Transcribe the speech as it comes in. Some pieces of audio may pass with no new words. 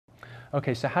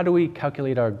Okay, so how do we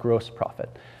calculate our gross profit?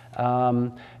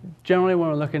 Generally, when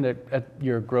we're looking at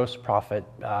your gross profit,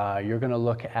 you're going to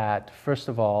look at, first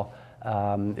of all,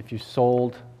 if you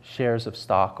sold shares of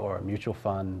stock or a mutual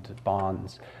fund,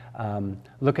 bonds,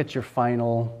 look at your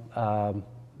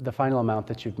the final amount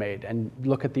that you've made and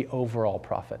look at the overall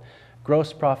profit.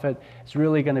 Gross profit is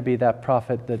really going to be that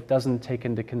profit that doesn't take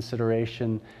into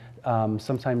consideration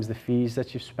sometimes the fees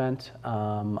that you've spent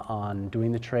on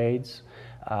doing the trades,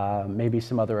 maybe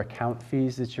some other account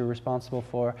fees that you're responsible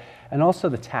for, and also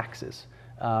the taxes.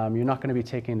 You're not going to be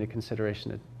taking into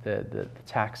consideration the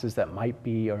taxes that might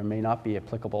be or may not be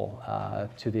applicable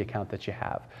to the account that you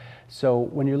have. So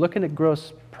when you're looking at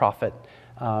gross profit,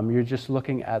 you're just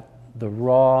looking at the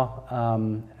raw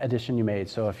addition you made.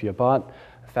 So if you bought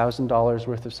 $1,000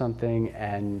 worth of something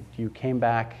and you came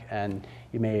back and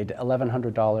you made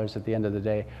 $1,100 at the end of the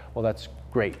day, well, that's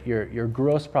great. Your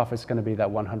gross profit is going to be that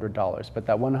 $100. But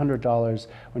that $100,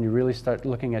 when you really start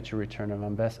looking at your return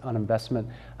on investment,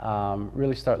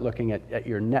 really start looking at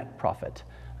your net profit.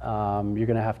 You're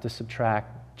going to have to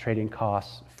subtract trading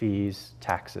costs, fees,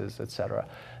 taxes, etc.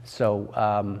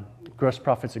 So gross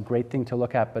profit's a great thing to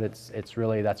look at, but it's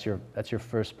really that's your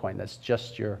first point. That's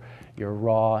just your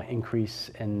raw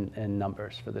increase in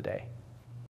numbers for the day.